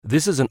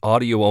This is an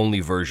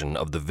audio-only version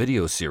of the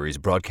video series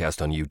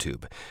broadcast on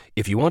YouTube.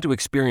 If you want to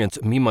experience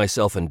Me,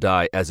 Myself, and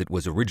Die as it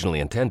was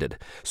originally intended,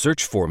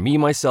 search for Me,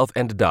 Myself,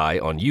 and Die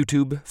on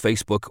YouTube,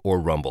 Facebook,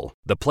 or Rumble.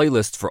 The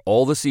playlists for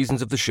all the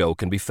seasons of the show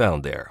can be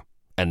found there.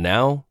 And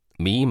now,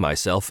 Me,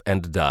 Myself,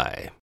 and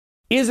Die.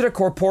 Is it a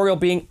corporeal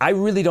being? I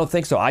really don't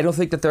think so. I don't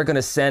think that they're going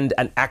to send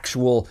an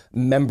actual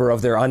member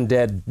of their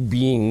undead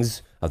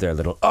beings, of their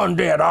little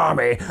undead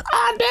army.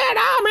 Undead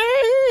army!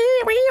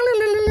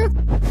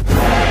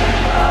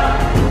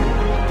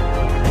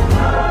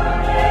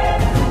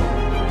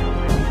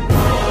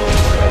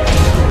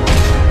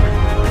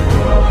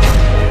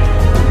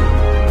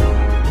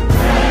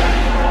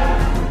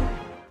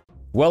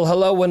 Well,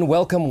 hello and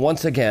welcome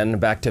once again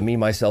back to Me,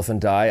 Myself, and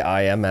Die.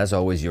 I am, as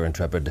always, your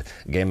intrepid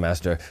game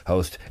master,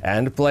 host,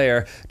 and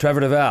player,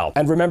 Trevor DeVal.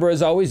 And remember,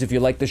 as always, if you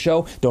like the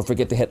show, don't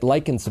forget to hit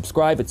like and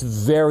subscribe. It's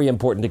very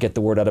important to get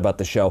the word out about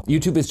the show.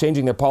 YouTube is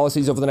changing their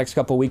policies over the next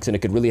couple of weeks, and it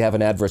could really have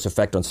an adverse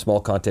effect on small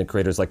content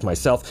creators like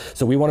myself.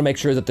 So we want to make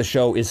sure that the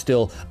show is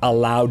still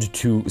allowed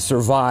to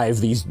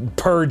survive these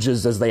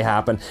purges as they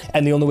happen.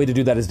 And the only way to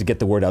do that is to get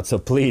the word out. So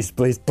please,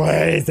 please,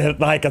 please hit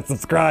like and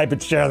subscribe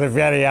and share the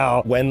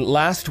video. When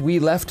last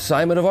we left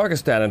Simon of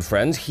Argistan and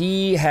friends,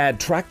 he had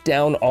tracked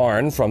down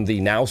Arn from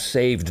the now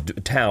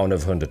saved town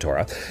of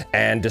Hundatora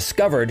and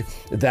discovered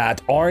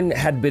that Arn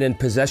had been in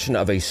possession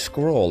of a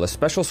scroll, a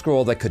special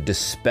scroll that could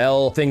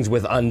dispel things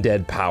with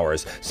undead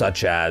powers,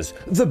 such as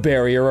the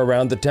barrier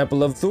around the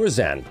Temple of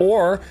Thurzan,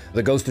 or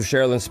the ghost of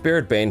Sherilyn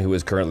Spiritbane, who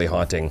is currently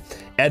haunting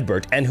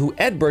Edbert, and who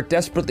Edbert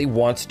desperately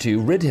wants to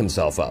rid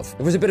himself of.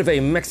 It was a bit of a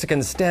Mexican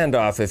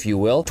standoff, if you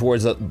will,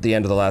 towards the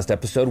end of the last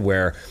episode,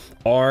 where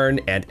Arn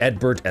and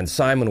Edbert and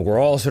Simon were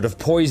all sort of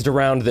poised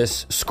around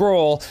this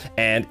scroll,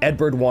 and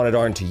Edbert wanted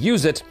Arn to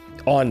use it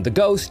on the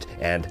ghost,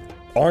 and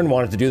Arn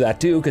wanted to do that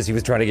too because he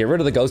was trying to get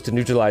rid of the ghost to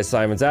neutralize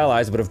Simon's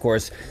allies, but of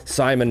course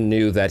Simon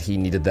knew that he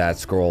needed that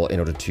scroll in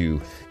order to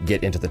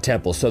get into the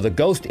temple. So the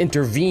ghost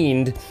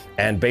intervened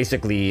and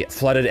basically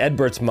flooded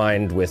Edbert's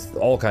mind with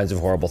all kinds of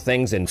horrible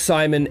things, and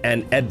Simon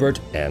and Edbert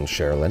and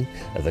Sherilyn,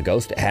 the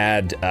ghost,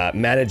 had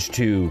managed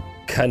to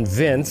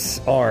convince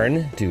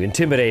Arn to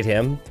intimidate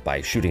him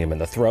by shooting him in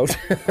the throat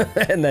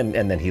and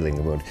then healing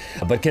the wound,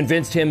 but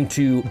convinced him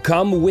to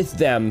come with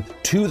them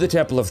to the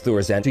Temple of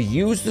Thurzan to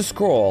use the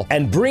scroll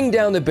and bring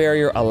down the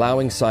barrier,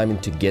 allowing Simon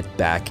to get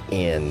back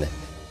in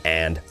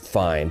and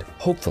find,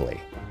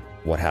 hopefully,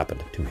 what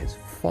happened to his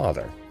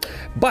father.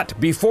 But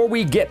before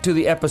we get to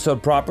the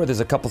episode proper,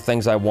 there's a couple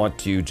things I want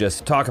to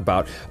just talk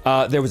about.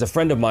 There was a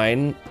friend of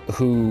mine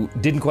who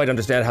didn't quite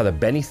understand how the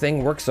Benny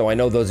thing works, so I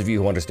know those of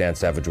you who understand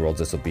Savage Worlds,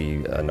 this will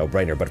be a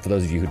no-brainer, but for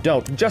those of you who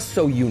don't, just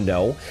so you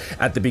know,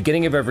 at the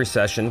beginning of every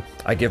session,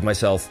 I give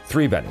myself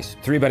 3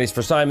 bennies. 3 bennies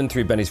for Simon,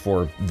 3 bennies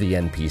for the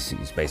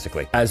NPCs,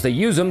 basically. As they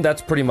use them,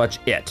 that's pretty much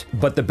it.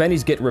 But the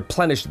bennies get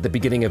replenished at the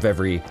beginning of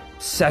every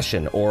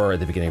session, or at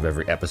the beginning of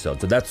every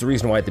episode. So that's the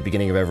reason why at the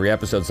beginning of every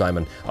episode,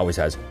 Simon always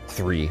has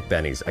 3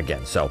 bennies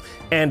again. So,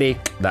 Andy,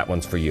 that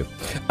one's for you.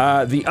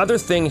 The other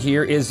thing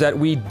here is that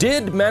we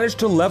did manage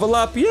to level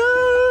up. Yay!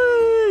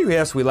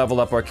 Yes, we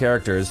leveled up our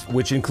characters,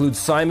 which includes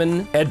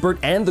Simon, Edbert,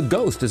 and the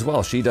ghost as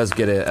well. She does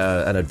get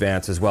an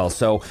advance as well.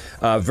 So,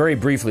 very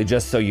briefly,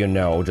 just so you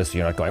know, just so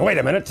you're not going, wait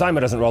a minute, Simon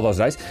doesn't roll those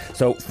dice.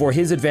 So, for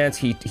his advance,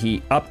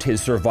 he upped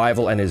his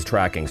survival and his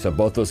tracking. So,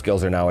 both those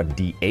skills are now a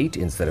D8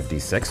 instead of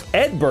D6.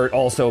 Edbert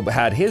also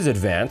had his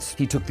advance.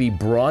 He took the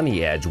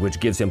Brawny Edge, which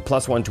gives him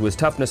 +1 to his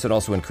toughness and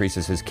also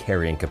increases his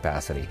carrying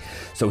capacity.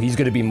 So, he's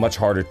going to be much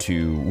harder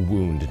to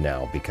wound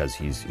now because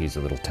he's a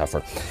little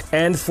tougher.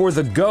 And for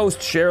the ghost,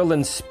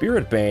 Sherilyn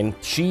Spiritbane,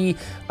 she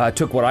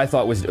took what I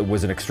thought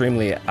was an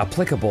extremely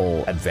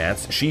applicable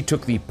advance. She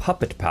took the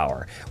Puppet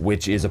Power,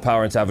 which is a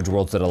power in Savage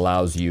Worlds that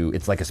allows you,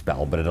 it's like a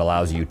spell, but it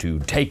allows you to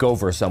take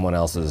over someone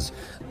else's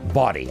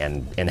body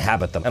and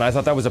inhabit them. And I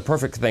thought that was a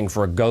perfect thing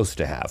for a ghost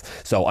to have.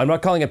 So I'm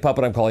not calling it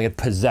puppet, I'm calling it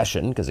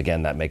possession, because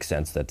again, that makes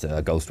sense that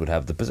a ghost would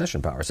have the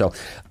possession power. So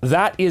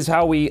that is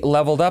how we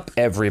leveled up,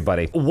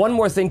 everybody. One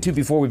more thing too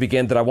before we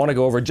begin that I want to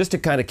go over just to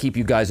kind of keep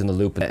you guys in the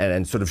loop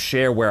and sort of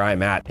share where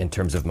I'm at in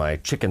terms of my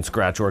chicken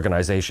scratch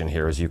organization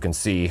here. As you can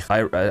see,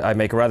 I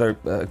make rather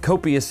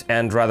copious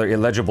and rather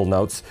illegible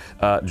notes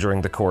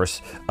during the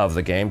course of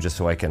the game, just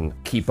so I can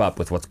keep up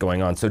with what's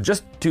going on. So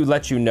just to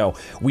let you know,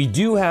 we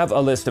do have a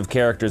list of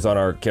characters on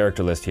our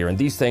character list here, and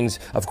these things,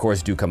 of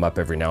course, do come up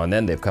every now and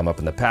then. They've come up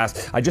in the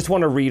past. I just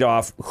want to read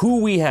off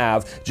who we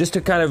have, just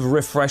to kind of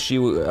refresh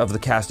you of the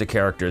cast of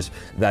characters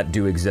that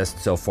do exist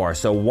so far.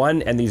 So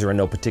one, and these are in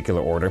no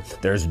particular order,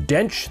 there's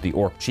Dench, the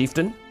Orc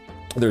Chieftain.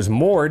 There's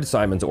Mord,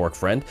 Simon's orc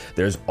friend.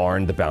 There's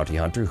Arn, the bounty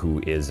hunter, who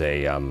is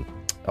a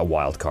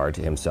wild card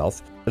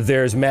himself.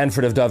 There's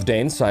Manfred of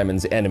Dovedane,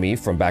 Simon's enemy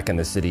from back in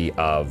the city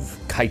of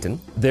Chiton.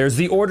 There's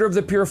the Order of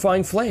the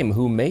Purifying Flame,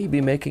 who may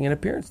be making an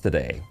appearance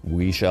today.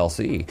 We shall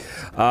see.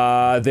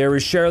 There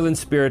is Sherilyn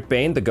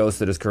Spiritbane, the ghost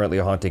that is currently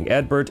haunting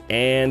Edbert,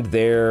 and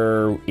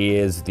there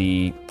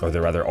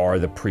are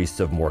the priests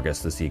of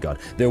Morgus, the sea god.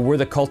 There were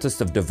the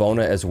cultists of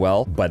Devona as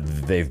well, but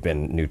they've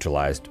been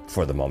neutralized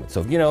for the moment.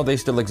 So, they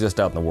still exist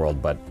out in the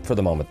world, but for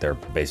the moment, they're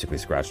basically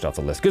scratched off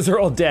the list because they're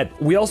all dead.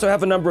 We also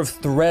have a number of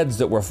threads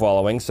that we're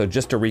following, so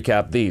just to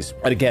recap these.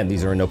 And again,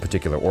 these are in no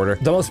particular order.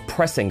 The most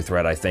pressing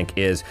thread, I think,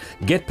 is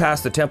get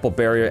past the temple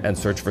barrier and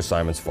search for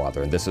Simon's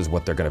father. And this is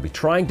what they're going to be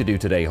trying to do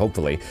today,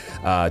 hopefully,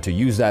 to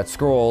use that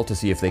scroll to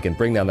see if they can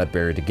bring down that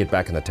barrier to get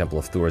back in the Temple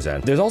of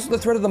Thurzan. There's also the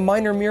thread of the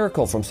minor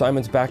miracle from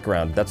Simon's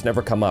background. That's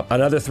never come up.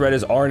 Another thread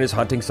is Arn is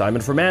hunting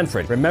Simon for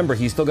Manfred. Remember,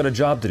 he's still got a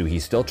job to do.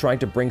 He's still trying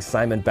to bring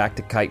Simon back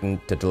to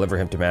Chiton to deliver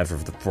him to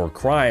Manfred for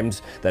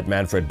crimes that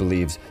Manfred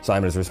believes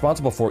Simon is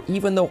responsible for,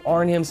 even though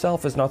Arn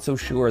himself is not so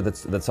sure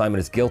that Simon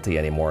is guilty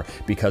anymore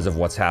because of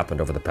what's happened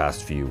over the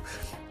past few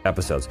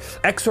episodes.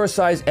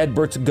 Exorcise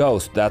Edbert's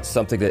ghost. That's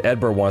something that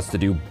Edbert wants to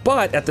do,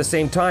 but at the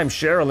same time,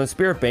 Sherilyn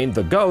Spiritbane,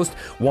 the ghost,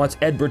 wants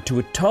Edbert to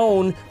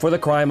atone for the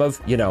crime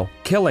of,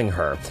 killing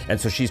her. And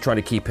so she's trying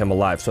to keep him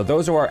alive. So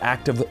those are our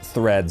active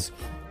threads.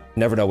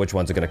 Never know which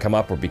ones are going to come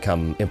up or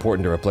become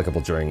important or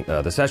applicable during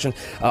the session.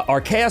 Our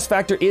chaos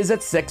factor is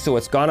at 6, so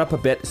it's gone up a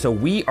bit. So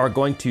we are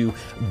going to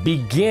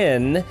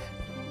begin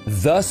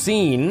the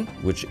scene,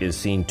 which is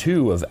scene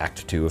 2 of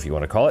Act 2, if you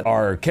want to call it.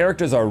 Our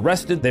characters are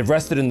rested. They've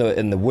rested in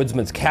the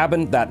woodsman's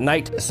cabin that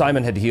night.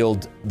 Simon had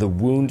healed the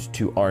wound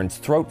to Arn's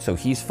throat, so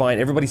he's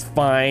fine. Everybody's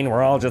fine.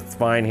 We're all just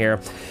fine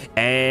here.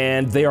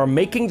 And they are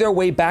making their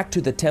way back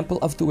to the Temple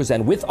of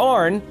Thurzan with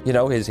Arn,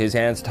 his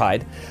hands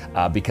tied,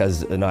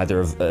 because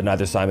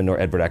neither Simon nor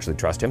Edbert actually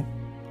trust him.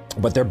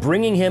 But they're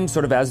bringing him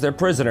sort of as their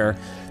prisoner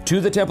to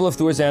the Temple of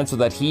Thurzan so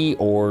that he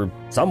or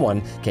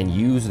someone can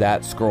use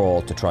that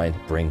scroll to try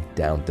and bring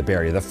down the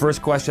barrier. The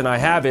first question I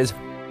have is,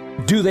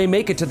 do they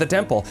make it to the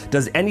temple?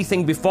 Does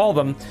anything befall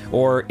them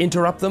or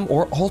interrupt them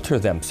or alter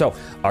them? So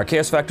our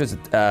chaos factor is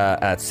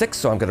at 6,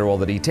 so I'm going to roll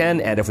the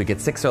d10, and if we get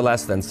 6 or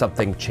less, then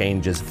something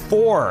changes.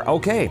 4.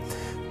 Okay,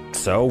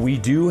 so we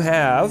do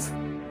have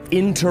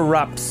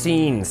interrupt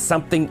scene.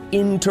 Something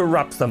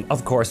interrupts them.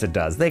 Of course it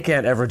does. They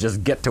can't ever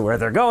just get to where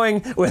they're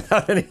going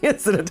without any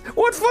incident.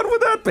 What fun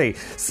would that be?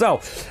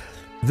 So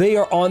they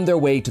are on their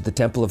way to the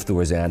Temple of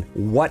Thurzan.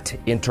 What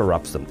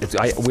interrupts them?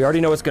 We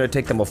already know it's going to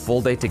take them a full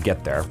day to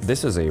get there.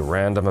 This is a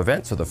random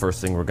event, so the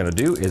first thing we're going to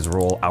do is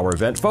roll our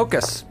event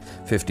focus.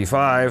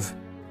 55.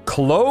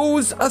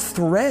 Close a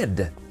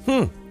thread.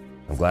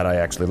 I'm glad I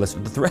actually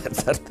listed the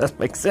threads. That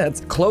makes sense.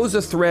 Close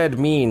a thread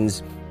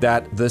means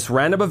that this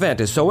random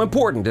event is so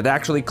important, it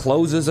actually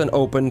closes an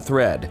open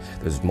thread.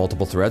 There's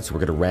multiple threads, so we're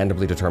going to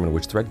randomly determine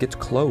which thread gets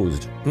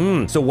closed.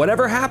 So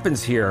whatever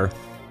happens here,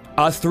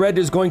 a thread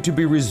is going to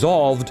be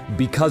resolved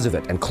because of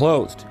it and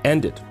closed,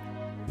 ended.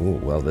 Ooh,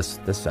 well, this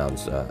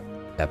sounds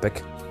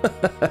epic.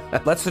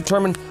 Let's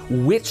determine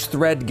which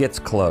thread gets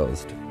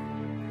closed.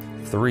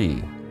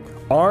 3.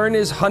 Arn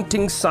is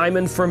hunting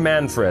Simon for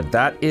Manfred.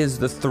 That is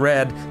the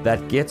thread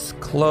that gets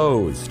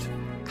closed.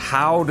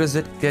 How does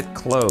it get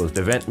closed?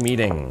 Event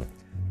meeting.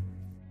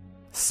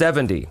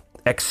 70.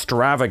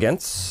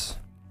 Extravagance.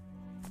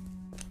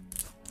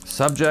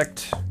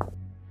 Subject.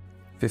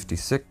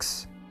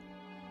 56.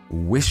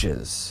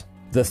 Wishes.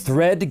 The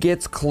thread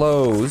gets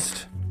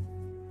closed.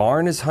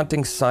 Arn is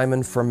hunting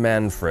Simon for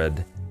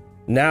Manfred.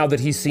 Now that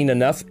he's seen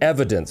enough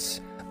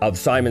evidence of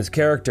Simon's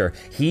character,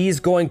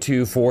 he's going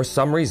to, for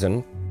some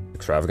reason,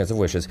 extravagance of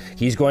wishes,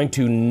 he's going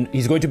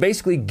to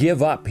basically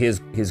give up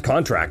his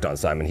contract on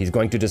Simon. He's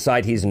going to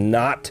decide he's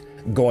not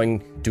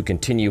going to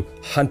continue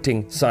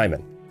hunting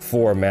Simon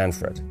for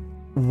Manfred.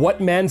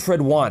 What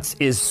Manfred wants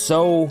is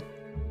the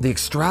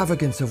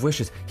extravagance of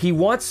wishes. He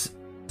wants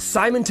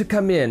Simon to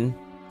come in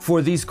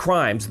for these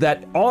crimes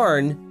that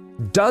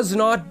Arn does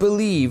not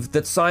believe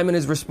that Simon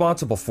is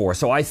responsible for.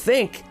 So I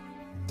think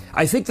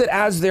that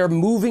as they're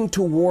moving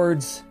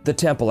towards the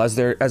temple, as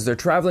they're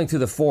traveling through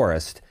the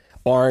forest,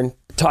 Arn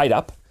tied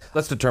up.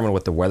 Let's determine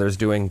what the weather's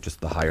doing.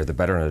 Just the higher the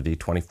better on a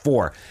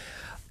d24.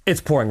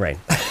 It's pouring rain.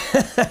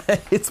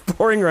 It's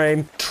pouring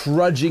rain,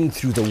 trudging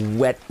through the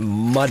wet,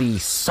 muddy,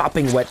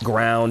 sopping wet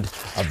ground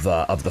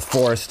of the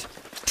forest,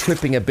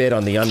 tripping a bit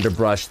on the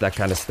underbrush, that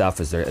kind of stuff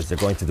as they're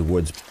going through the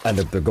woods, and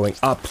they're going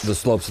up the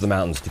slopes of the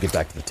mountains to get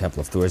back to the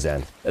Temple of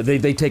Thurzan.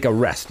 They take a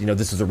rest.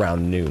 This is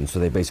around noon, so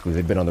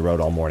they've been on the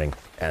road all morning.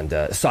 And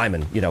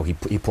Simon,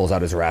 he pulls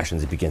out his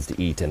rations, he begins to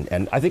eat,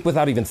 and I think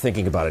without even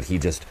thinking about it, he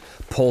just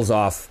pulls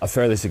off a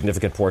fairly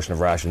significant portion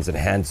of rations and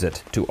hands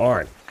it to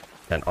Arn.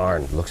 And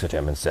Arn looks at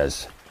him and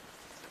says,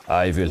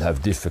 "I will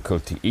have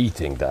difficulty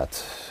eating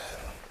that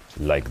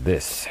like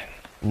this."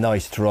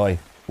 Nice try.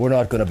 We're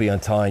not going to be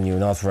untying you,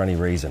 not for any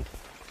reason.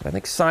 I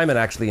think Simon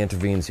actually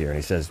intervenes here, and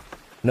he says,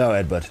 "No,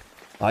 Edbert,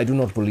 I do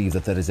not believe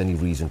that there is any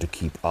reason to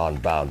keep Arn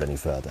bound any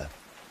further.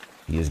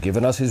 He has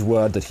given us his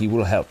word that he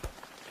will help,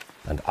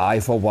 and I,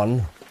 for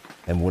one,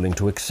 am willing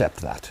to accept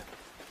that."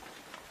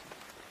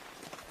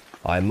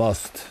 I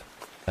must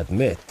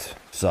admit,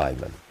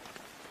 Simon,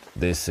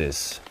 this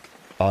is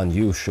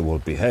unusual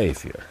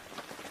behavior.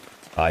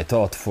 I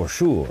thought for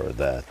sure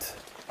that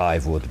I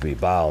would be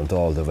bound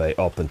all the way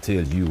up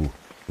until you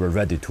were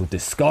ready to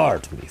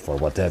discard me for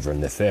whatever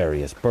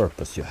nefarious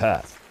purpose you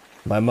have.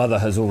 My mother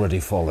has already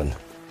fallen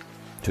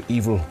to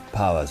evil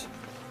powers.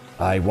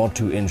 I want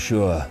to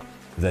ensure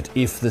that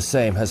if the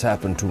same has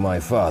happened to my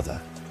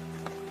father,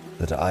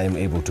 that I am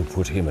able to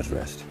put him at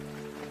rest.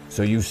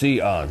 So you see,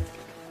 Arn,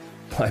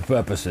 my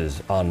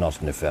purposes are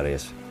not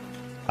nefarious.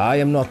 I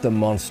am not the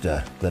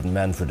monster that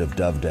Manfred of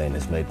Dovedane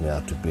has made me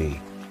out to be.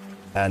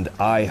 And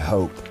I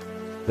hope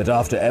that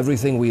after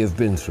everything we have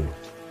been through,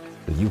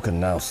 that you can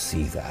now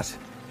see that.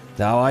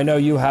 Now I know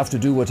you have to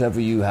do whatever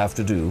you have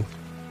to do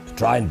to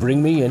try and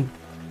bring me in,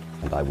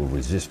 and I will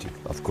resist you,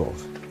 of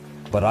course.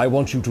 But I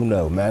want you to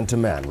know, man to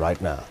man, right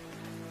now,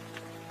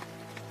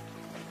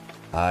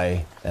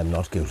 I am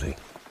not guilty.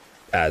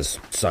 As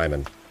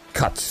Simon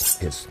cuts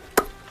his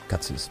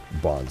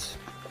bonds,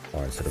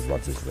 or sort of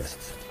rubs his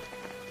wrists.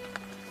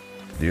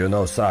 Do you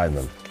know,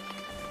 Simon,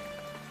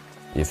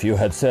 if you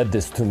had said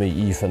this to me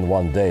even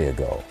 1 day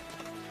ago,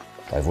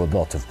 I would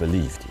not have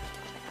believed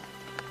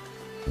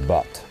you.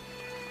 But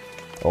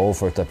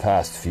over the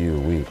past few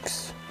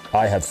weeks,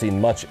 I have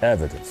seen much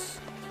evidence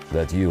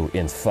that you,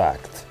 in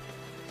fact,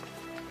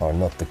 are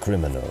not the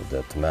criminal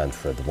that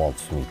Manfred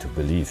wants me to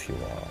believe you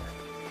are.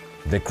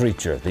 The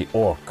creature, the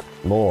orc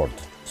lord,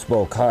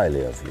 spoke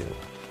highly of you.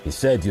 He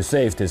said you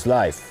saved his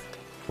life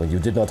when you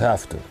did not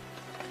have to.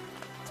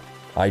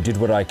 I did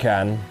what I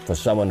can for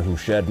someone who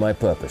shared my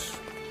purpose.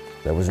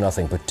 There was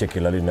nothing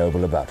particularly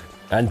noble about it.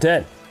 And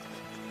then,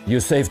 you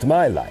saved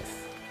my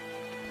life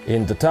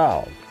in the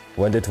town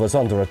when it was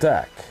under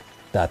attack.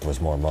 That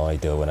was more my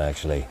doing,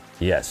 actually.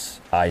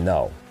 Yes, I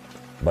know.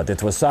 But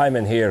it was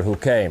Simon here who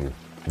came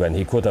when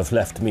he could have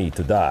left me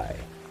to die.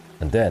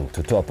 And then,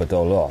 to top it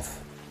all off,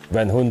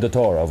 when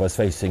Hundatora was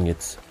facing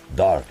its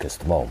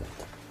darkest moment.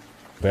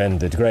 When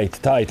the great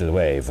tidal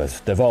wave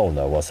of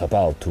Devona was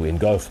about to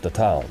engulf the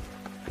town,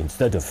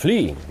 instead of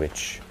fleeing,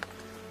 which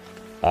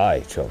I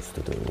chose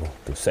to do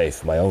to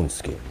save my own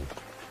skin,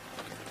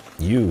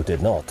 you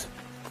did not.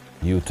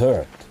 You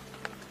turned,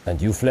 and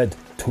you fled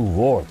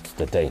towards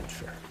the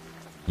danger.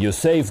 You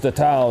saved the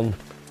town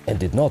and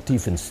did not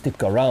even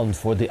stick around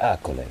for the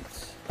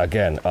accolades.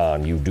 Again,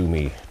 Arn, you do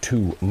me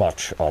too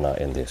much honor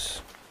in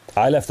this.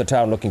 I left the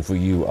town looking for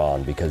you,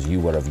 Arn, because you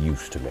were of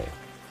use to me.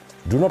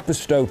 Do not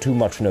bestow too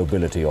much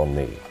nobility on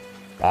me.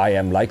 I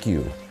am, like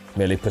you,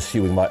 merely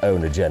pursuing my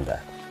own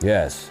agenda.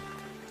 Yes,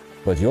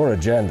 but your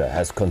agenda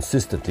has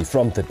consistently,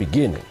 from the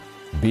beginning,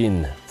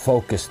 been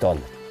focused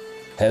on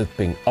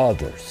helping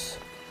others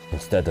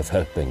instead of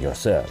helping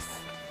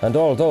yourself. And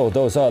although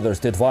those others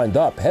did wind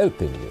up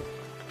helping you,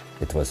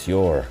 it was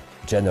your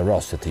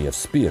generosity of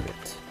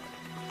spirit,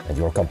 and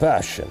your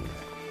compassion,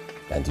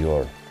 and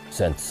your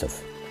sense of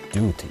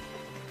duty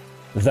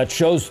that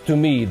shows to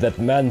me that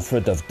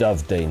Manfred of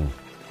Dovedane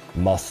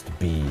must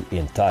be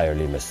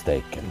entirely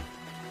mistaken.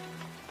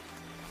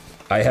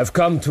 I have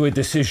come to a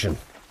decision.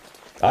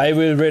 I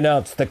will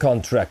renounce the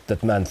contract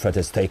that Manfred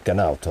has taken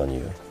out on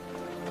you.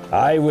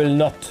 I will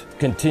not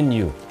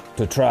continue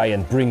to try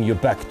and bring you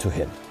back to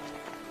him.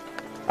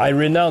 I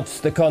renounce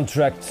the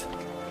contract,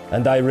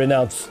 and I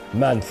renounce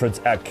Manfred's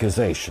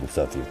accusations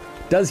of you.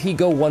 Does he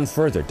go one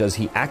further? Does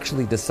he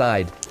actually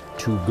decide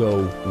to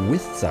go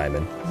with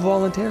Simon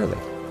voluntarily?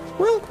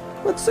 Well,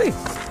 let's see.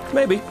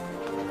 Maybe.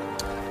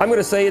 I'm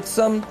gonna say it's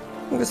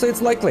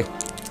likely,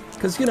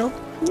 because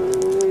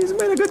he's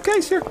made a good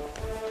case here.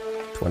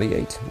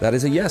 28. That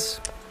is a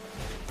yes.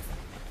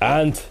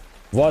 And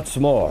what's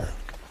more,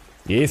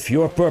 if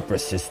your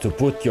purpose is to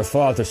put your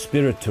father's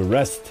spirit to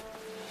rest,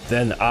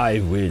 then I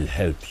will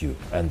help you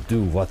and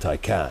do what I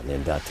can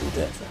in that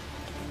endeavor.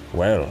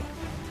 Well,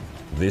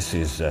 this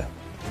is an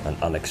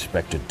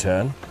unexpected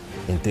turn.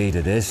 Indeed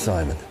it is,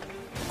 Simon.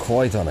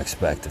 Quite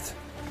unexpected.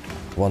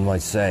 One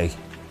might say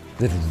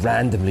that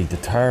randomly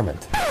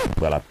determined.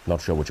 Well, I'm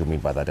not sure what you mean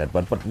by that, Ed,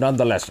 but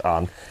nonetheless,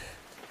 Arn,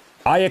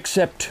 I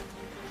accept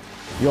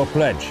your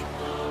pledge,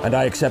 and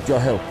I accept your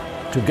help.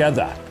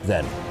 Together,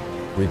 then,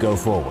 we go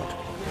forward.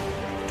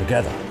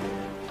 Together.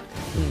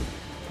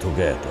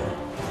 Together.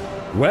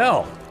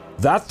 Well,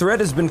 that thread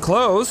has been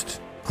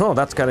closed. Oh,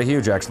 that's kind of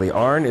huge, actually.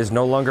 Arn is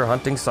no longer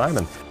hunting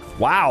Simon.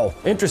 Wow,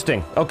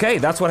 interesting. Okay,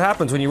 that's what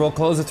happens when you roll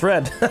close a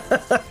thread.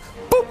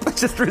 Boop, it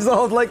just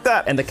resolved like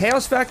that. And the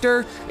chaos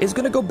factor is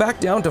going to go back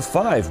down to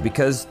 5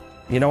 because,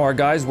 our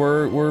guys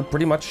were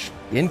pretty much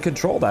in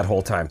control that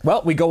whole time.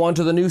 Well, we go on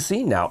to the new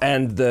scene now,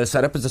 and the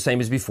setup is the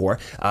same as before.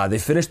 They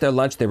finished their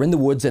lunch, they're in the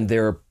woods, and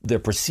they're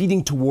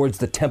proceeding towards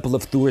the Temple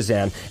of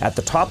Thurzan. At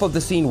the top of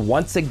the scene,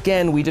 once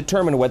again, we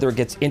determine whether it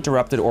gets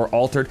interrupted or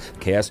altered.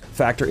 Chaos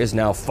factor is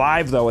now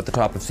 5, though, at the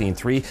top of scene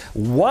 3.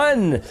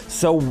 1!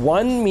 So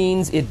 1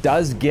 means it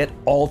does get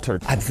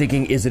altered. I'm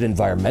thinking, is it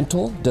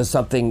environmental? Does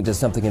something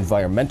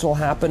environmental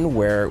happen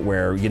where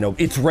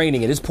it's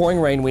raining, it is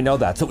pouring rain, we know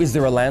that. So is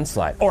there a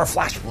landslide? Or a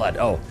flash flood?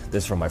 Oh,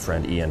 this is from my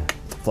friend Ian.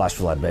 Flash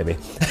flood, baby.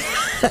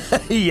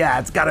 Yeah,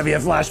 it's gotta be a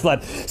flash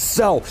flood.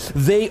 So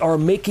they are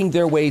making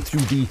their way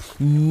through the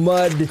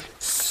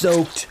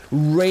mud-soaked,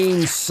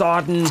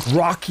 rain-sodden,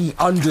 rocky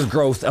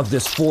undergrowth of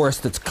this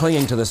forest that's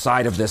clinging to the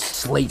side of this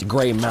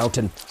slate-gray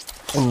mountain.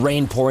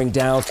 Rain pouring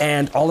down,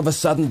 and all of a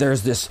sudden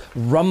there's this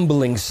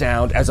rumbling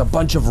sound as a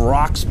bunch of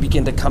rocks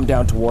begin to come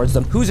down towards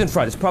them. Who's in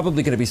front? It's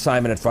probably going to be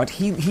Simon in front.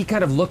 He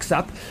kind of looks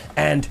up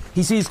and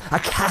he sees a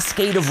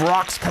cascade of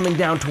rocks coming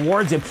down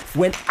towards him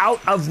when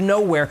out of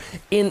nowhere,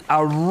 in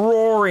a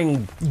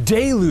roaring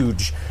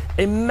deluge,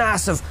 a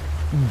massive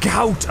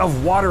gout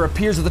of water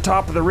appears at the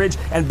top of the ridge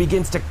and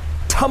begins to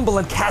tumble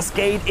and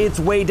cascade its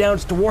way down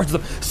towards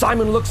them.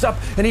 Simon looks up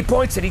and he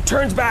points and he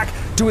turns back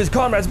to his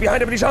comrades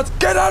behind him and he shouts,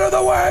 "Get out of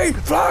the way!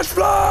 Flash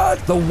flood!"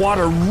 The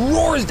water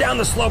roars down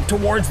the slope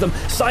towards them.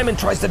 Simon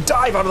tries to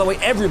dive out of the way.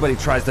 Everybody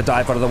tries to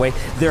dive out of the way.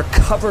 They're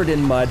covered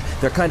in mud.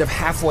 They're kind of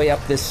halfway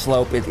up this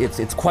slope.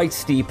 It's quite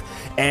steep,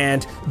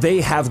 and they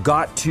have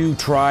got to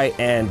try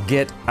and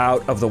get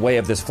out of the way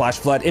of this flash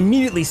flood.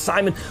 Immediately,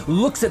 Simon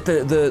looks at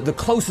the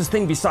closest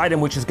thing beside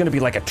him, which is going to be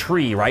like a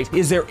tree, right?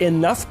 Is there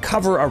enough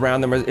cover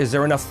around them? Or is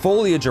there enough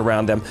foliage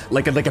around them,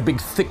 like a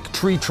big thick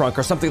tree trunk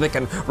or something they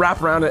can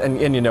wrap around it and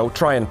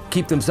try and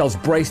keep themselves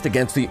braced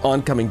against the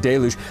oncoming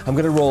deluge? I'm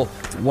going to roll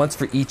once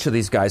for each of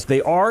these guys.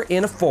 They are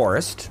in a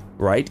forest,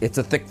 right? It's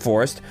a thick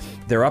forest.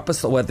 They're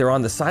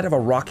on the side of a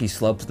rocky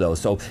slope, though,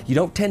 so you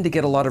don't tend to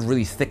get a lot of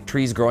really thick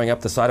trees growing up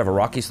the side of a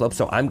rocky slope,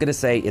 so I'm going to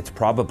say it's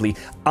probably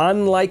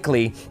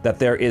unlikely that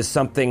there is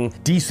something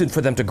decent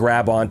for them to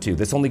grab onto.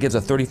 This only gives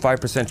a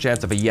 35%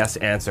 chance of a yes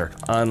answer.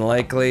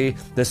 Unlikely.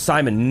 There's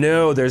Simon.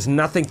 No, there's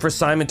nothing for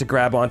Simon to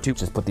grab onto.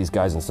 Just put these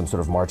guys in some sort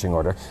of marching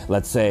order.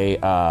 Let's say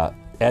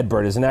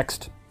Edbert is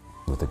next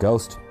with the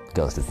ghost.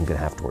 Ghost isn't going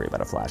to have to worry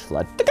about a flash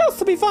flood. The ghost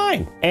will be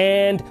fine.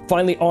 And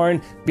finally,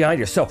 Arn behind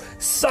you. So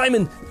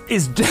Simon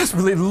is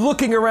desperately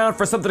looking around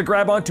for something to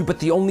grab onto, but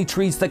the only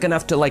trees thick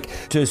enough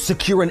to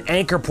secure an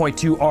anchor point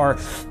to are,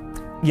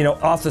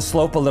 off the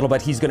slope a little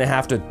bit. He's going to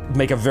have to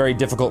make a very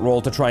difficult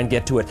roll to try and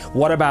get to it.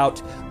 What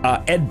about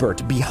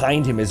Edbert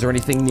behind him? Is there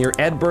anything near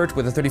Edbert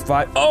with a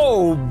 35?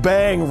 Oh,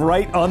 bang,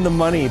 right on the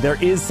money.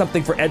 There is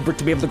something for Edbert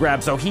to be able to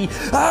grab. So he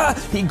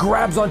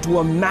grabs onto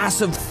a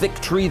massive thick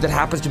tree that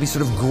happens to be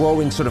sort of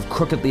growing sort of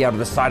crookedly out of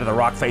the side of the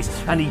rock face,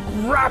 and he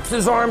wraps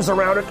his arms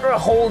around it,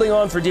 holding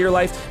on for dear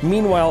life.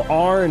 Meanwhile,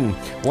 Arn,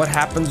 what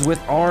happens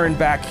with Arn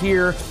back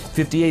here?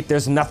 58,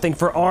 there's nothing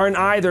for Arn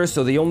either,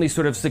 so the only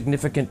sort of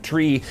significant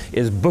tree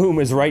is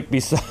right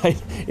beside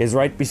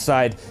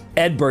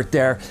Edbert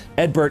there.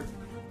 Edbert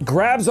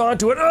grabs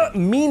onto it.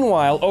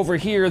 Meanwhile, over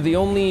here, the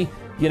only,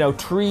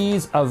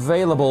 trees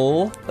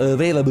available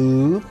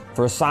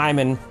for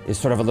Simon is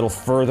sort of a little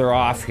further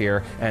off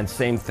here, and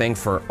same thing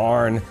for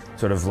Arn,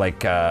 sort of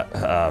like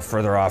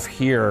further off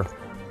here.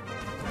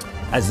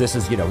 As this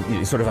is,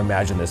 you sort of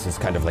imagine this as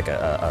kind of like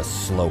a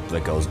slope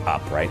that goes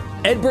up, right?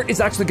 Edbert is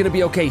actually going to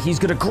be okay. He's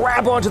going to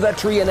grab onto that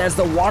tree, and as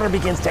the water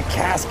begins to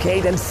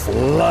cascade and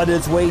flood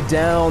its way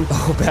down,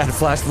 oh, bad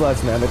flash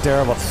floods, man, they're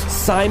terrible.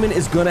 Simon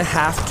is going to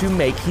have to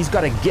he's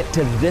got to get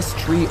to this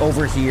tree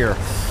over here.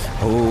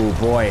 Oh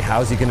boy,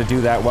 how's he going to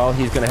do that? Well,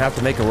 he's going to have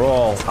to make a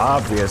roll,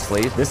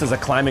 obviously. This is a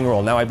climbing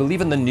roll. Now, I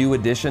believe in the new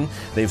edition,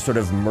 they've sort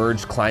of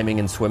merged climbing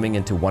and swimming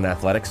into one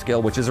athletic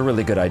skill, which is a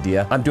really good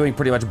idea. I'm doing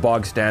pretty much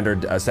bog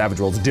standard Savage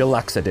Worlds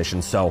Deluxe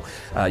Edition, so,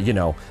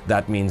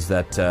 that means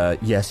that,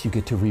 yes, you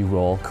get to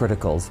re-roll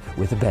criticals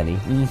with a Benny.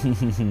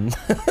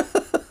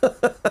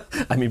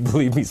 I mean,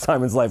 believe me,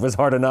 Simon's life was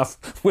hard enough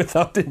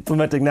without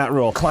implementing that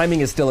rule.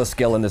 Climbing is still a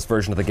skill in this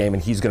version of the game,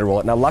 and he's going to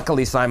roll it. Now,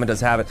 luckily, Simon does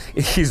have it.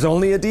 He's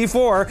only a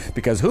D4,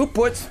 because who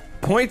puts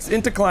points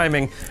into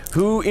climbing?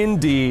 Who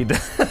indeed?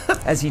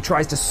 As he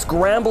tries to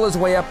scramble his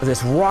way up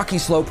this rocky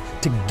slope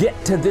to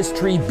get to this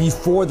tree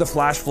before the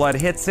flash flood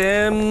hits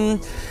him.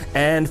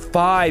 And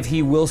 5,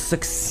 he will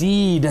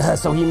succeed.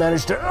 So he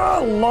managed to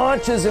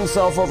launches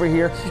himself over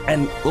here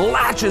and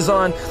latches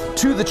on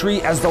to the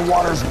tree as the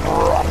water's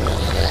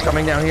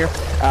coming down here.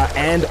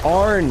 And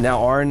Arn.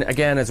 Now, Arn,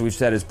 again, as we've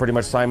said, is pretty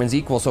much Simon's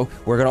equal, so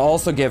we're going to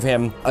also give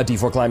him a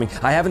D4 climbing.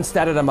 I haven't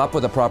statted him up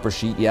with a proper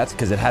sheet yet,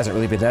 because it hasn't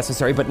really been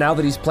necessary, but now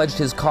that he's pledged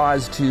his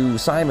cause to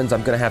Simon's,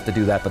 I'm going to have to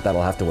do that, but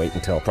that'll have to wait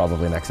until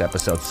probably next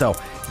episode. So,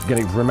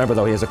 going to remember,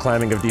 though, he has a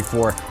climbing of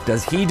D4.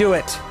 Does he do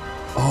it?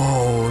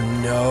 Oh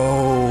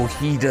no,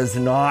 he does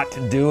not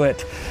do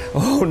it.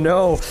 Oh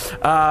no.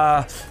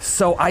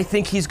 So I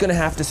think he's going to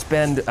have to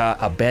spend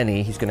a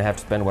Benny. He's going to have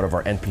to spend one of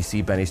our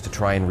NPC Bennies to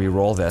try and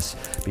re-roll this,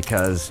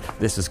 because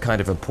this is kind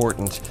of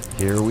important.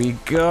 Here we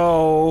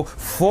go.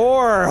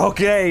 4.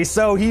 Okay,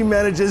 so he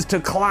manages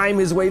to climb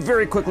his way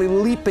very quickly,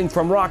 leaping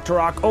from rock to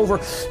rock over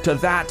to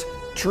that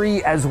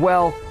tree as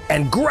well,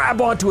 and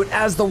grab onto it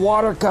as the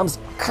water comes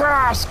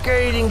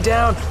cascading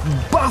down,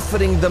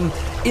 buffeting them,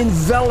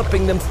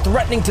 enveloping them,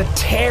 threatening to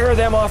tear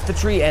them off the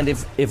tree. And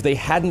if they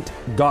hadn't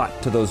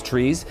got to those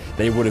trees,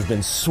 they would have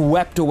been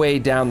swept away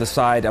down the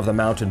side of the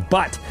mountain.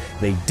 But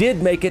they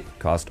did make it.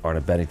 Cost Arn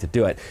a Benny to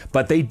do it.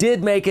 But they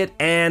did make it,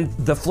 and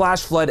the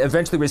flash flood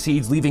eventually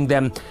recedes, leaving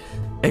them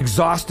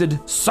exhausted,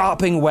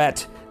 sopping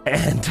wet,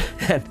 and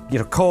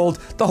cold,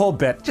 the whole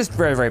bit. Just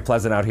very, very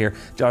pleasant out here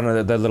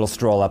on the little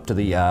stroll up to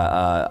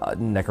the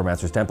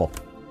Necromancer's Temple.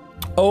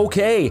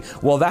 Okay,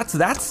 well that's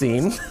that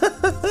scene.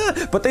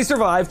 But they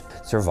survived.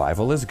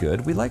 Survival is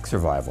good. We like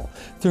survival.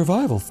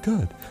 Survival's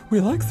good. We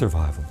like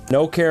survival.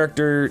 No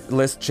character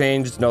list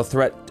changed, no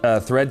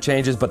thread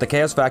changes, but the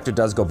chaos factor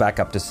does go back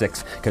up to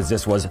 6 because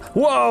this was,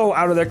 whoa,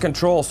 out of their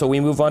control. So we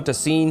move on to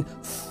scene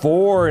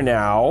 4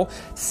 now.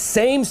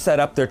 Same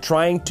setup. They're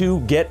trying to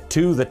get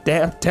to the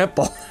damn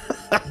temple.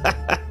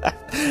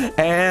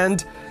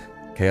 And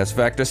chaos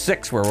factor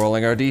 6. We're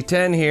rolling our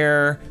D10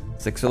 here.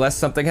 6 or less,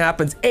 something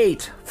happens.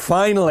 8,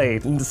 finally.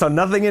 So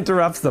nothing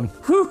interrupts them.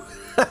 Whew.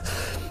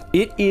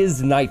 It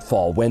is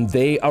nightfall when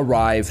they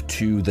arrive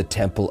to the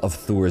Temple of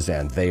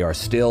Thurzan. They are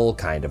still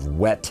kind of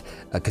wet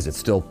because it's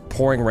still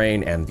pouring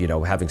rain, and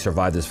having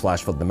survived this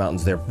flash flood in the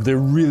mountains, they're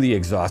really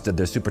exhausted.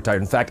 They're super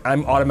tired. In fact,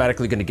 I'm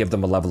automatically going to give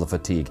them a level of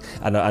fatigue,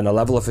 and a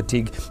level of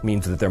fatigue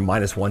means that they're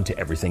 -1 to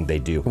everything they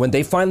do. When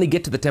they finally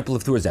get to the Temple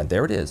of Thurzan,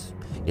 there it is.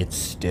 It's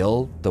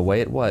still the way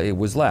it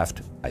was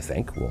left, I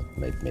think. Well,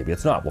 maybe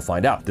it's not. We'll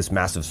find out. This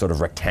massive sort of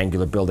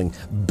rectangular building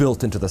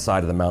built into the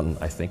side of the mountain,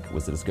 I think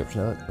was the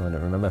description of it. I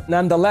don't remember.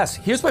 Nonetheless,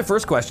 here's my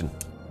first question.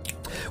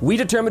 We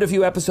determined a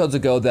few episodes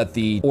ago that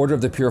the Order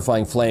of the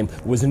Purifying Flame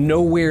was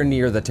nowhere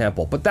near the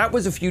temple, but that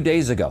was a few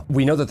days ago.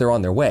 We know that they're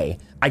on their way.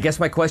 I guess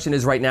my question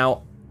is right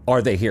now,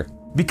 are they here?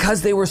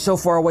 Because they were so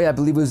far away, I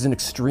believe it was an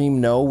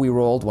extreme no we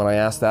rolled when I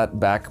asked that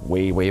back,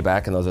 way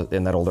back in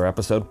that older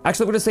episode.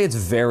 Actually, I'm going to say it's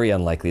very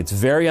unlikely. It's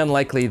very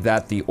unlikely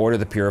that the Order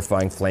of the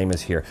Purifying Flame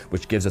is here,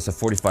 which gives us a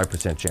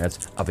 45% chance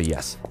of a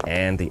yes.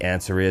 And the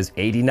answer is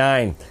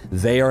 89.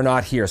 They are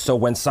not here. So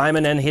when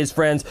Simon and his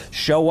friends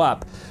show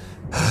up,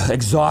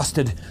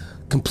 exhausted,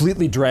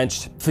 completely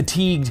drenched,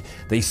 fatigued,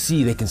 they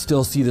can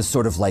still see this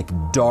sort of like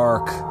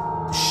dark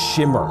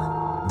shimmer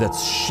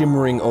that's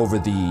shimmering over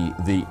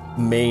the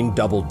main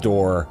double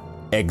door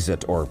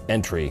exit or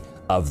entry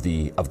of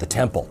the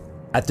temple.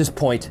 At this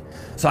point,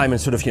 Simon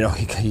sort of,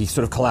 he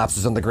sort of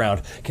collapses on the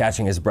ground,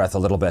 catching his breath a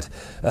little bit.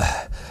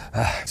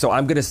 So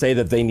I'm going to say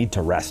that they need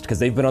to rest because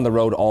they've been on the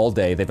road all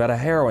day. They've had a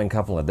harrowing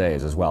couple of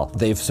days as well.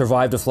 They've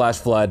survived a flash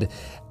flood,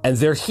 and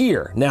they're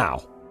here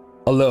now,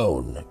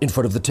 alone in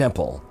front of the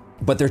temple.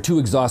 But they're too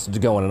exhausted to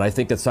go in, and I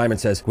think that Simon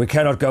says, "We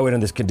cannot go in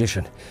this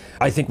condition.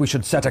 I think we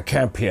should set a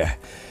camp here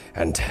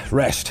and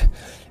rest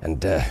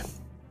and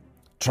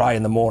try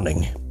in the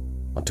morning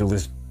until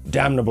this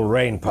damnable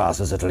rain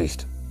passes at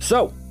least."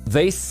 So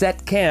they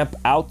set camp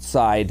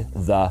outside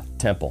the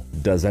temple.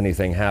 Does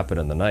anything happen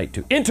in the night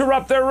to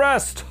interrupt their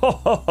rest?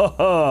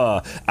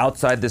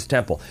 Outside this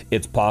temple.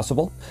 It's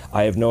possible.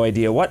 I have no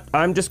idea what.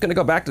 I'm just going to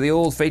go back to the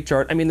old fate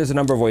chart. I mean, there's a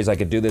number of ways I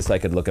could do this. I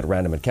could look at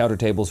random encounter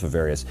tables for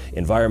various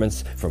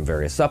environments from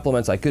various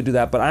supplements. I could do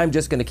that, but I'm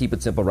just going to keep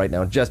it simple right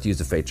now and just use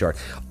the fate chart.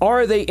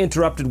 Are they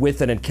interrupted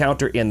with an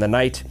encounter in the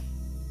night?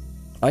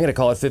 I'm going to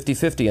call it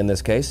 50-50 in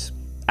this case.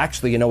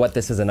 Actually, you know what?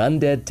 This is an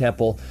undead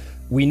temple.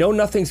 We know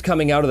nothing's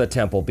coming out of the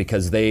temple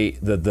because the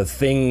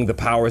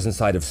powers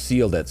inside have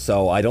sealed it.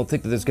 So I don't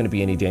think that there's going to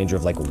be any danger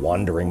of like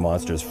wandering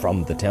monsters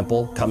from the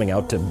temple coming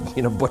out to,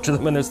 butcher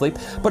them in their sleep.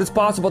 But it's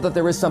possible that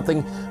there is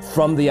something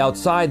from the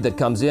outside that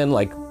comes in,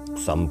 like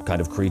some kind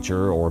of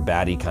creature or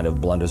baddie kind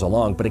of blunders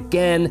along. But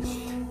again,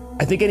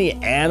 I think any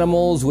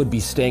animals would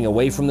be staying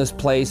away from this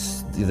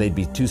place. They'd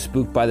be too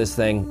spooked by this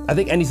thing. I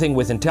think anything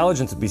with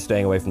intelligence would be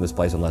staying away from this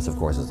place, unless, of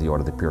course, it's the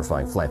Order of the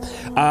Purifying Flame.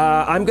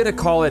 I'm going to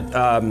call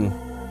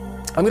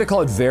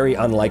it very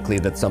unlikely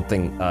that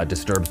something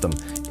disturbs them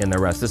in their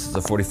rest. This is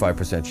a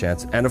 45%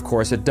 chance, and of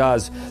course it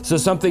does. So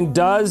something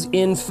does,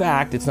 in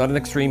fact, it's not an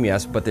extreme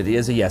yes, but it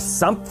is a yes.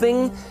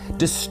 Something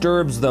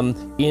disturbs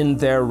them in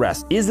their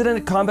rest. Is it a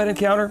combat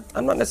encounter?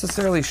 I'm not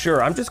necessarily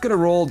sure. I'm just going to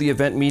roll the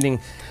event meaning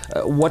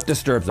what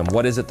disturbs them.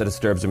 What is it that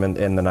disturbs them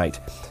in the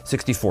night?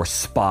 64,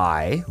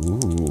 spy.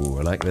 Ooh,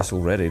 I like this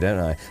already, don't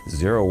I?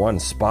 01,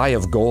 spy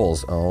of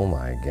goals. Oh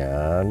my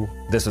God.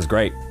 This is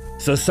great.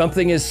 So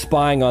something is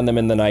spying on them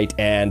in the night,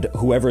 and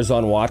whoever's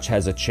on watch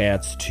has a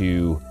chance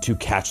to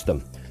catch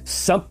them.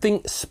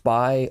 Something,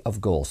 spy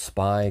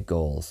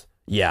goals.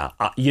 Yeah,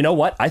 you know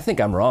what? I think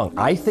I'm wrong.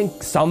 I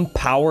think some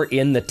power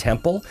in the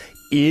temple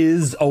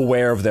is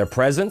aware of their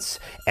presence,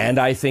 and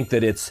I think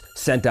that it's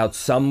sent out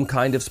some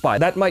kind of spy.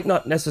 That might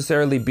not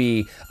necessarily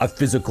be a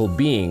physical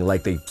being,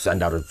 like they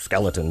send out a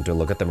skeleton to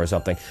look at them or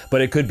something,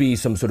 but it could be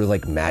some sort of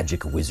like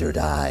magic wizard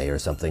eye or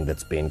something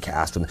that's being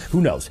cast on them.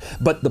 Who knows?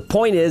 But the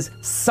point is,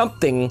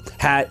 something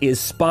is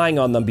spying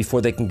on them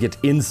before they can get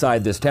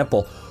inside this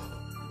temple.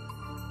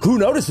 Who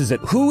notices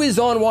it? Who is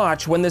on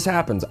watch when this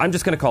happens? I'm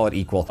just going to call it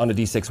equal. On a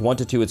D6, 1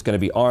 to 2, it's going to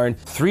be Arn.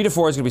 3 to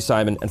 4 is going to be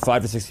Simon. And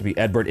 5 to 6 is going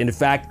to be Edbert. In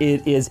fact,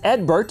 it is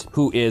Edbert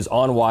who is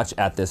on watch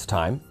at this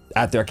time,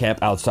 at their camp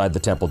outside the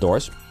temple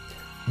doors.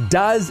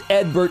 Does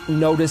Edbert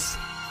notice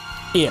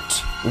it,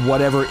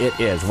 whatever it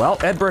is? Well,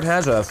 Edbert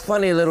has a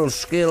funny little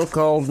skill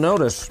called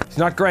notice. It's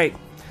not great.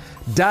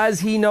 Does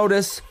he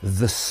notice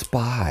the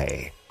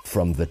spy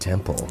from the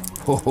temple?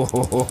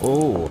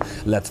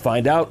 Let's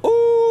find out.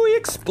 Ooh, he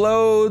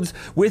explodes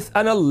with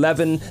an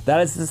 11.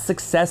 That is a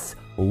success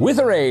with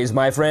a raise,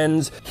 my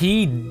friends.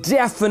 He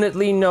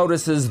definitely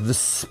notices the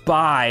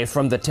spy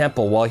from the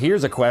temple. Well,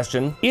 here's a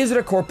question. Is it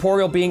a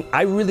corporeal being?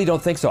 I really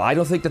don't think so. I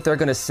don't think that they're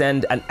going to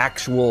send an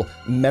actual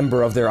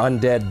member of their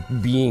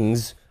undead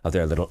beings, of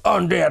their little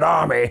undead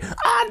army.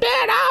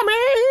 Undead army!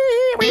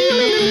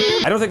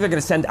 I don't think they're going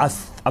to send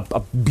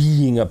a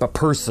being, a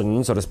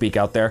person, so to speak,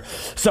 out there.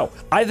 So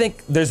I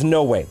think there's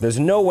no way. There's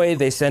no way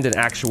they send an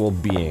actual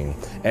being.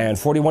 And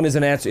 41 is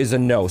an answer, is a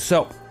no.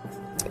 So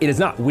it is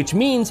not, which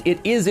means it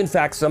is in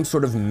fact some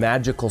sort of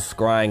magical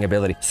scrying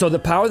ability. So the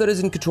power that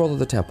is in control of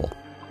the temple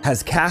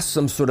has cast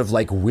some sort of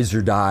like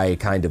wizard eye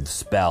kind of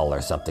spell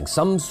or something,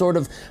 some sort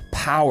of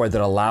power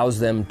that allows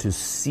them to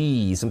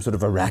see, some sort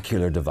of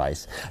oracular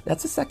device.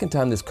 That's the second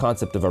time this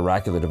concept of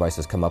oracular device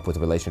has come up with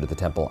relation to the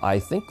temple. I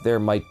think there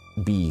might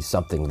be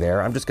something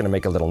there. I'm just gonna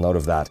make a little note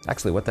of that.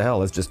 Actually, what the hell,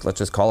 let's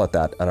just call it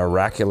that. An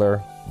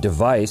oracular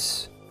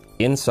device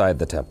inside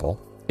the temple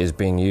is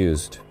being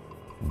used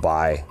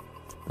by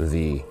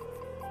the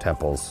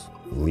temple's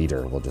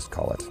leader, we'll just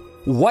call it.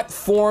 What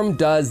form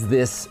does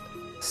this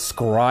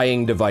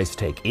scrying device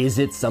take? Is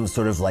it some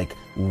sort of like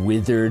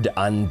withered,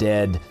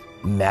 undead,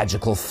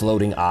 magical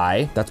floating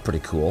eye? That's pretty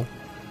cool.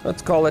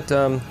 Let's call it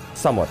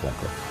somewhat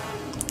likely.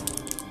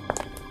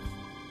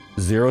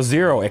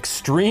 0-0,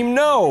 extreme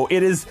no.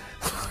 It is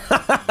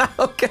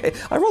okay.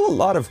 I roll a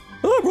lot of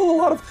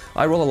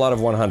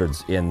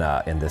 100s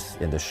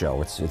in this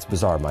show. It's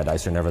bizarre. My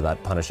dice are never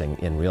that punishing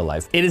in real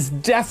life. It is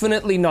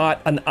definitely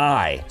not an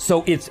eye. So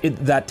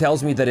that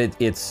tells me that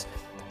it's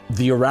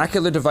the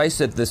oracular device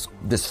that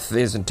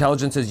this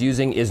intelligence is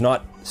using is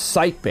not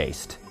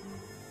sight-based.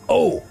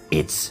 Oh,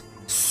 it's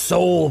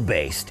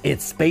soul-based.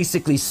 It's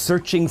basically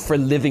searching for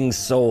living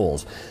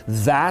souls.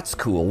 That's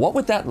cool. What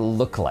would that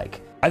look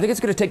like? I think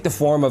it's going to take the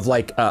form of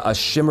like a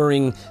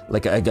shimmering,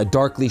 like a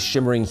darkly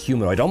shimmering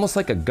humanoid, almost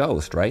like a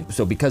ghost, right?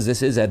 So because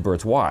this is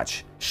Edbert's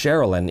watch,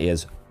 Sherilyn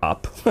is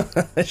up.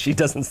 She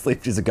doesn't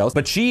sleep, she's a ghost.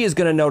 But she is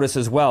gonna notice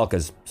as well,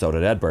 because so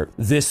did Edbert,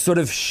 this sort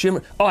of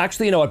shimmer. Oh,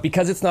 actually, you know what?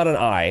 Because it's not an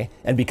eye,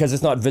 and because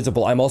it's not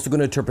visible, I'm also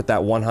gonna interpret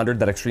that 100,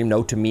 that extreme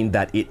no, to mean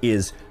that it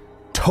is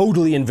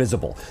totally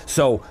invisible.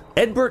 So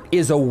Edbert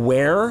is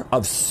aware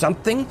of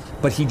something,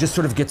 but he just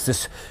sort of gets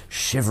this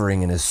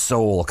shivering in his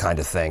soul kind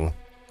of thing.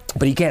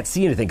 But he can't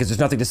see anything because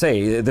there's nothing to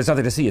say. There's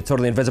nothing to see. It's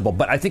totally invisible.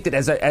 But I think that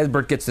as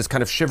Edbert gets this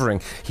kind of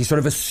shivering, he sort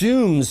of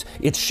assumes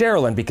it's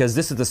Sherilyn, because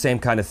this is the same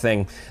kind of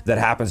thing that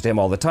happens to him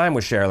all the time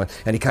with Sherilyn.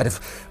 And he kind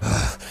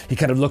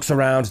of looks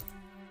around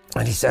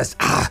and he says,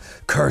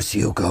 curse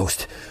you,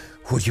 ghost.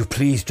 Would you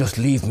please just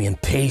leave me in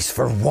peace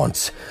for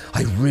once?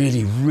 I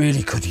really,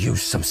 really could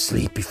use some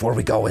sleep before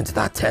we go into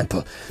that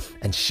temple.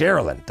 And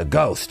Sherilyn, the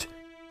ghost,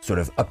 sort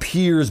of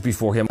appears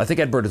before him. I think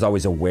Edbert is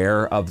always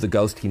aware of the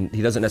ghost.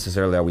 He doesn't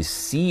necessarily always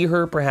see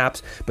her,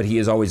 perhaps, but he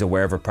is always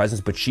aware of her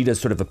presence. But she does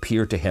sort of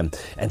appear to him,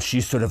 and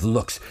she sort of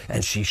looks,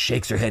 and she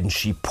shakes her head, and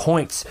she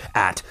points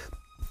at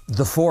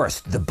the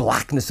forest, the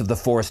blackness of the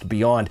forest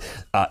beyond,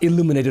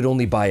 illuminated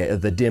only by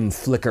the dim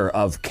flicker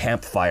of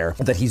campfire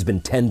that he's been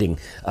tending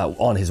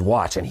on his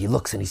watch. And he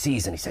looks and he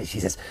sees and she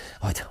says,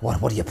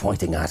 what are you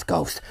pointing at,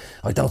 ghost?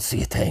 I don't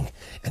see a thing.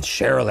 And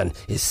Sherilyn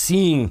is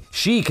seeing,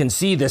 she can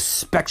see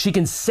this she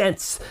can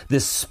sense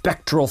this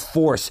spectral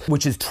force,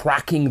 which is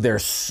tracking their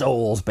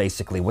souls,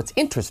 basically. What's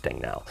interesting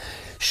now,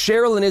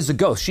 Sherilyn is a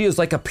ghost. She is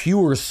like a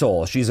pure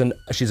soul. She's an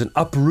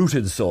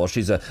uprooted soul.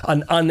 She's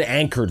an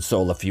unanchored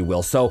soul, if you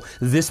will. So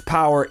this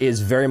power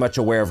is very much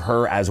aware of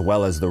her, as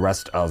well as the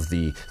rest of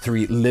the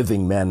three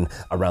living men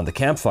around the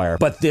campfire.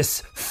 But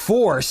this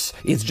force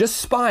is just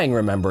spying,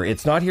 remember.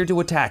 It's not here to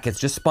attack, it's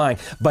just spying.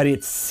 But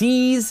it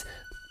sees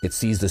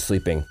the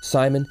sleeping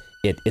Simon.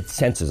 It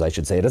senses, I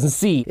should say. It doesn't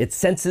see. It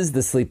senses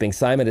the sleeping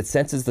Simon. It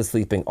senses the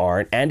sleeping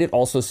Arn. And it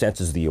also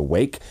senses the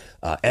awake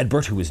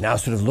Edbert, who is now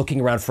sort of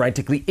looking around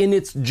frantically in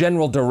its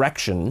general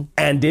direction.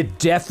 And it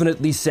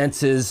definitely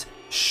senses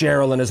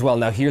Sherilyn as well.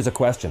 Now, here's a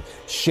question.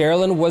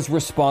 Sherilyn was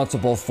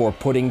responsible for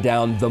putting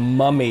down the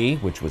mummy,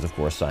 which was, of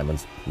course,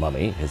 Simon's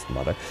mummy, his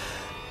mother.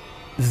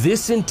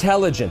 This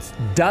intelligence,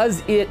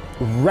 does it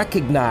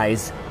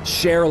recognize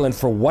Sherilyn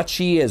for what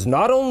she is?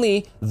 Not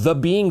only the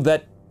being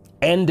that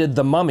ended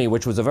the mummy,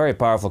 which was a very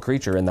powerful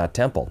creature in that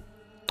temple,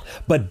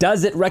 but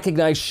does it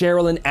recognize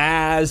Sherilyn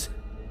as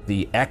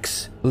the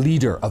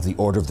ex-leader of the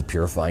Order of the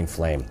Purifying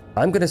Flame?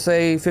 I'm gonna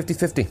say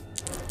 50-50.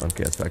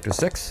 Okay, that's factor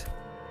 6.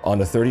 On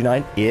a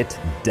 39, it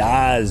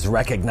does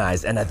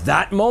recognize. And at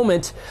that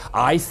moment,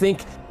 I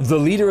think the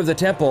leader of the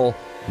temple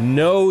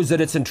knows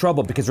that it's in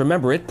trouble, because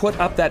remember, it put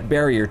up that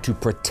barrier to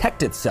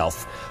protect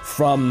itself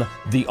from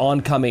the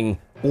oncoming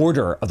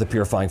Order of the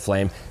Purifying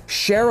Flame.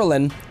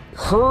 Sherilyn,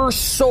 her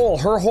soul,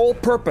 her whole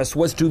purpose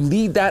was to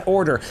lead that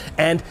order,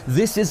 and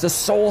this is a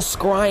soul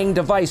scrying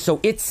device, so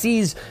it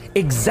sees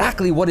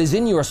exactly what is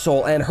in your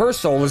soul, and her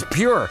soul is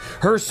pure.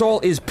 Her soul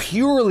is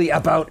purely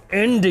about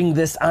ending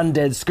this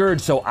undead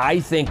scourge, so I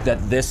think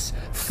that this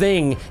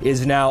thing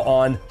is now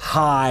on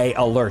high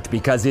alert,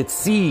 because it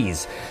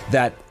sees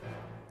that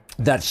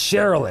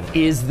Sherilyn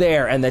is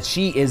there and that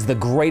she is the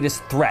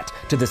greatest threat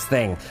to this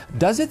thing.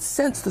 Does it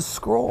sense the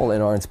scroll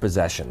in Arn's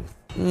possession?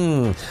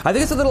 I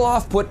think it's a little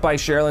off-put by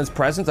Sherilyn's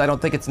presence. I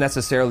don't think it's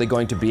necessarily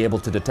going to be able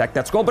to detect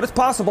that scroll, but it's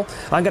possible.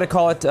 I'm going to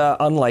call it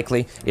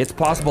unlikely. It's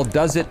possible.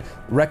 Does it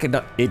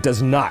recognize? It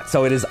does not.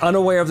 So it is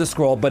unaware of the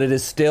scroll, but it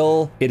is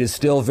still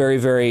very,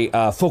 very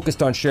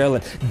focused on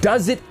Sherilyn.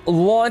 Does it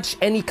launch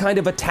any kind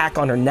of attack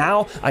on her?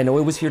 Now, I know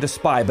it was here to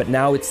spy, but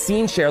now it's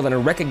seen Sherilyn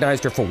and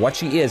recognized her for what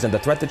she is and the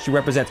threat that she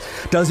represents.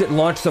 Does it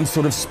launch some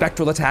sort of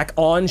spectral attack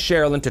on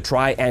Sherilyn to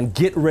try and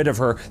get rid of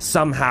her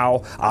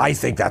somehow? I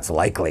think that's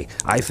likely.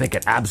 I think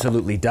it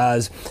absolutely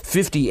does.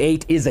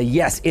 58 is a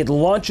yes. It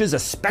launches a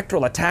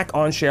spectral attack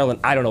on Sherilyn.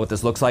 I don't know what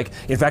this looks like.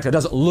 In fact, it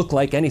doesn't look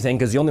like anything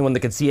because the only one that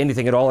can see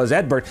anything at all is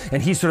Edbert,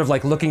 and he's sort of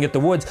like looking at the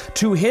woods.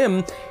 To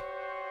him,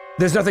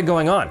 there's nothing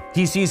going on.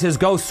 He sees his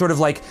ghost sort of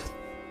like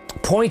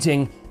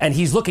pointing, and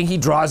he's looking. He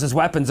draws his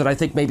weapons, and I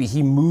think maybe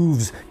he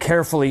moves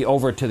carefully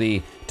over to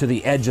the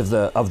edge of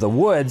the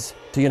woods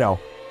to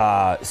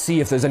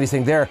see if there's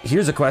anything there.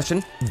 Here's a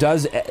question: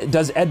 Does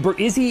Edbert,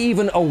 is he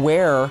even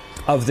aware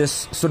of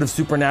this sort of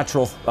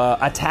supernatural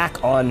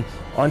attack on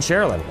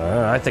Sherilyn?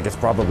 I think it's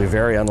probably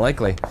very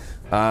unlikely.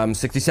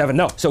 67,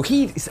 no. So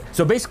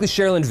basically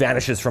Sherilyn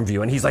vanishes from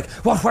view, and he's like,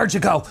 "Well, where'd you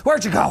go?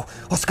 Where'd you go?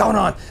 What's going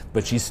on?"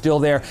 But she's still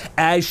there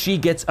as she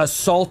gets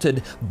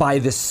assaulted by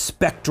this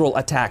spectral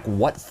attack.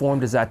 What form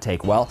does that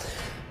take? Well,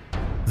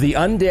 the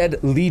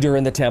undead leader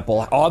in the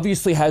temple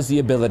obviously has the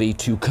ability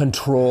to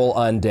control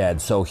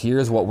undead. So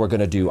here's what we're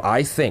gonna do.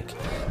 I think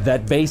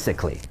that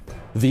basically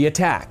the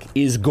attack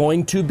is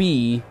going to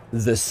be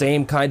the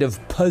same kind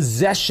of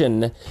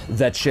possession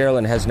that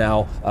Sherilyn has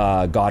now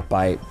got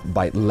by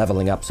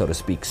leveling up, so to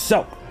speak.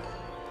 So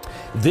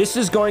this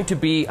is going to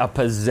be a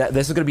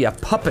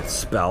puppet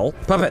spell.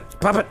 A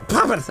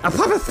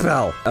puppet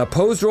spell.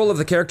 Opposed roll of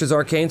the character's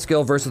arcane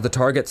skill versus the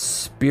target's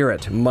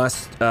spirit.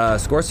 Must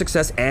score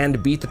success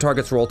and beat the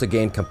target's roll to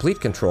gain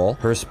complete control.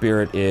 Her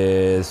spirit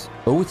is,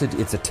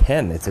 it's a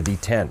 10. It's a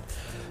D10.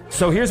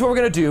 So here's what we're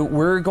going to do.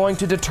 We're going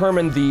to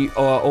determine the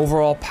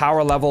overall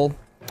power level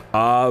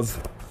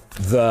of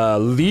the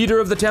leader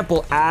of the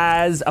temple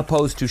as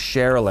opposed to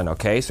Sherilyn,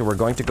 okay? So we're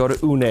going to go to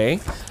Une.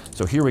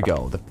 So here we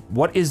go.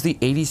 What is the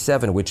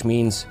 87, which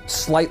means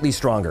slightly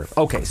stronger?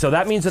 Okay, so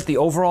that means that the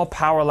overall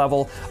power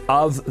level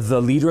of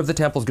the leader of the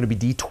temple is going to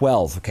be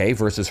D12, okay,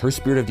 versus her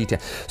spirit of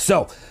D10.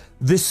 So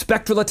this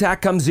spectral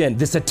attack comes in,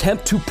 this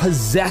attempt to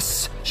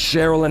possess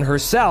Sherilyn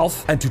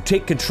herself and to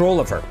take control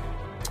of her.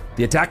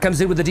 The attack comes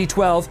in with a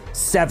D12,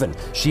 7.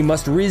 She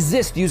must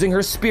resist using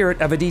her spirit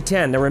of a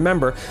D10. Now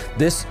remember,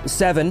 this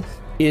 7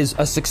 is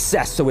a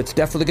success, so it's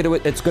definitely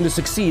going to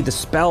succeed. The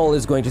spell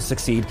is going to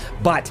succeed,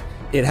 but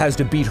it has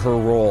to beat her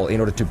roll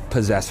in order to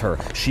possess her.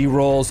 She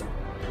rolls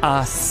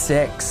a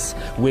 6,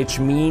 which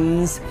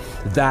means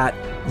that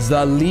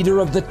the leader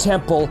of the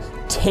temple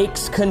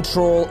takes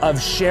control of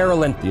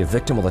Sherilyn. The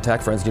victim will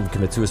attack friends and even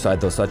commit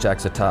suicide, though such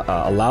acts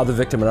allow the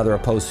victim another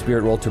opposed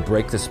spirit roll to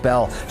break the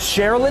spell.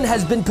 Sherilyn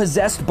has been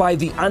possessed by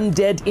the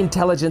undead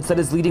intelligence that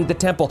is leading the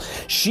temple.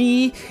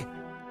 She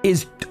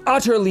is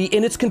utterly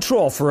in its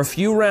control for a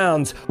few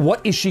rounds.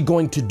 What is she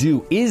going to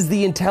do? Is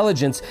the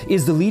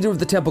leader of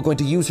the temple going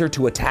to use her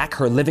to attack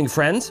her living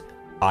friends?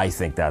 I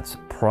think that's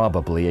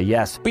probably a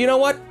yes. But you know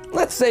what?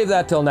 Let's save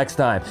that till next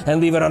time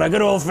and leave it on a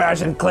good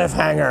old-fashioned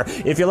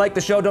cliffhanger. If you like the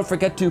show, don't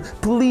forget to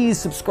please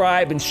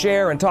subscribe and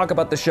share and talk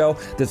about the show.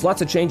 There's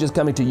lots of changes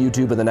coming to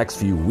YouTube in the next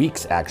few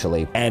weeks,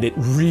 actually. And it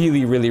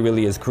really, really,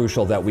 really is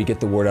crucial that we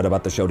get the word out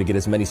about the show to get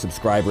as many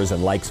subscribers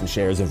and likes and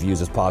shares and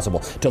views as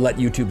possible to let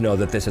YouTube know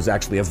that this is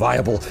actually a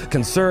viable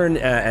concern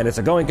and it's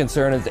a going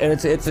concern.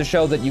 And it's a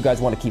show that you guys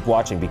want to keep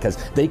watching because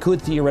they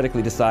could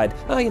theoretically decide,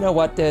 oh, you know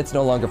what, it's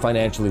no longer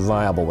financially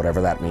viable,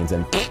 whatever that means,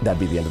 and that'd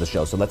be the end of the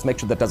show. So let's make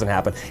sure that doesn't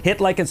happen. Hit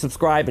like and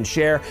subscribe and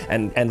share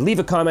and leave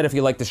a comment if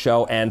you like the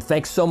show. And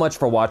thanks so much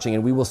for watching,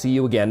 and we will see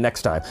you again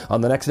next time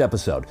on the next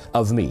episode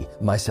of Me,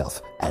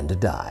 Myself, and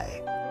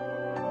Die.